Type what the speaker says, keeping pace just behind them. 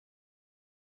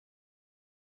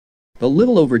A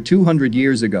little over 200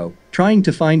 years ago, trying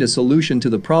to find a solution to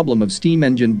the problem of steam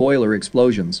engine boiler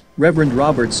explosions, Reverend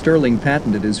Robert Stirling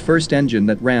patented his first engine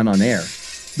that ran on air.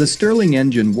 The Stirling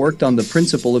engine worked on the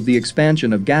principle of the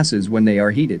expansion of gases when they are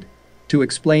heated. To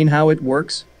explain how it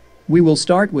works, we will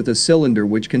start with a cylinder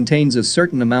which contains a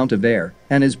certain amount of air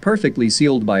and is perfectly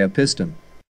sealed by a piston.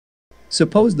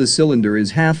 Suppose the cylinder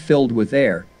is half filled with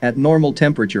air at normal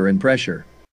temperature and pressure.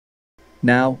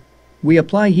 Now, we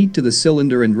apply heat to the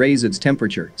cylinder and raise its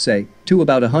temperature, say, to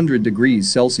about 100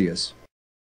 degrees Celsius.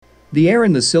 The air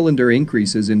in the cylinder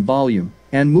increases in volume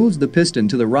and moves the piston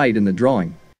to the right in the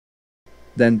drawing.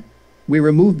 Then, we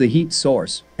remove the heat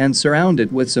source and surround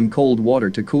it with some cold water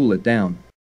to cool it down.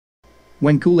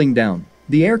 When cooling down,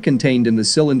 the air contained in the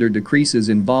cylinder decreases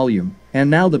in volume, and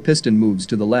now the piston moves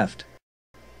to the left.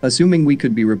 Assuming we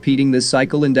could be repeating this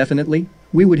cycle indefinitely,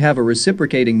 we would have a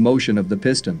reciprocating motion of the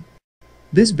piston.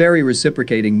 This very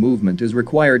reciprocating movement is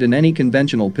required in any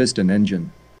conventional piston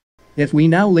engine. If we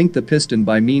now link the piston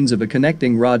by means of a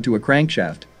connecting rod to a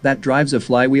crankshaft that drives a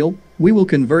flywheel, we will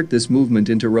convert this movement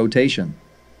into rotation.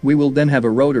 We will then have a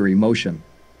rotary motion.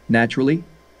 Naturally,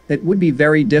 it would be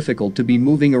very difficult to be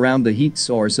moving around the heat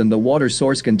source and the water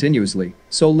source continuously,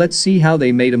 so let's see how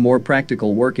they made a more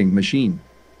practical working machine.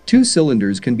 Two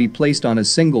cylinders can be placed on a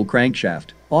single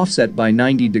crankshaft, offset by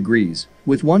 90 degrees,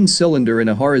 with one cylinder in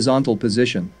a horizontal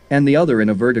position and the other in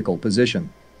a vertical position.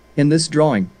 In this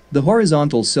drawing, the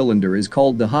horizontal cylinder is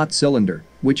called the hot cylinder,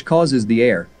 which causes the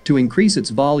air to increase its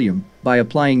volume by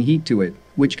applying heat to it,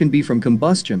 which can be from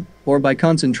combustion or by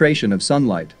concentration of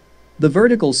sunlight. The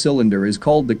vertical cylinder is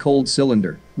called the cold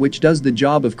cylinder, which does the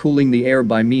job of cooling the air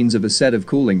by means of a set of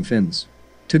cooling fins.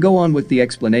 To go on with the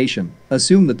explanation,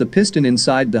 assume that the piston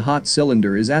inside the hot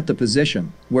cylinder is at the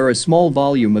position where a small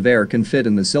volume of air can fit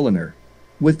in the cylinder.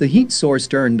 With the heat source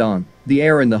turned on, the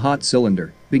air in the hot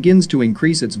cylinder begins to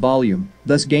increase its volume,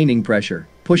 thus gaining pressure,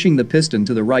 pushing the piston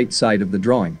to the right side of the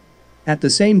drawing. At the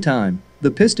same time, the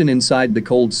piston inside the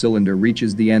cold cylinder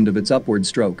reaches the end of its upward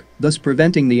stroke, thus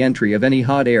preventing the entry of any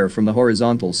hot air from the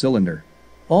horizontal cylinder.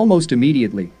 Almost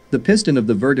immediately, the piston of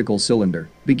the vertical cylinder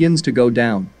begins to go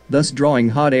down, thus drawing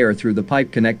hot air through the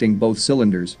pipe connecting both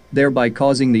cylinders, thereby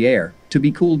causing the air to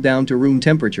be cooled down to room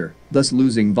temperature, thus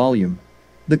losing volume.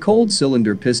 The cold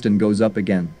cylinder piston goes up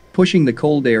again, pushing the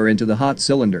cold air into the hot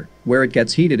cylinder, where it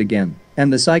gets heated again,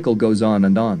 and the cycle goes on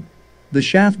and on. The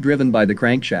shaft driven by the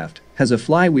crankshaft has a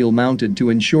flywheel mounted to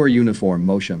ensure uniform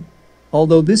motion.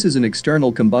 Although this is an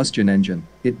external combustion engine,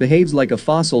 it behaves like a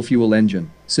fossil fuel engine,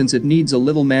 since it needs a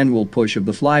little manual push of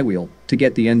the flywheel to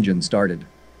get the engine started.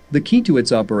 The key to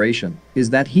its operation is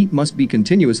that heat must be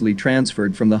continuously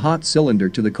transferred from the hot cylinder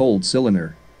to the cold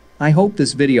cylinder. I hope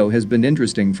this video has been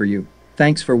interesting for you.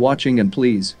 Thanks for watching and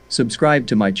please subscribe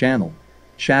to my channel.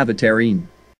 Shavatareen.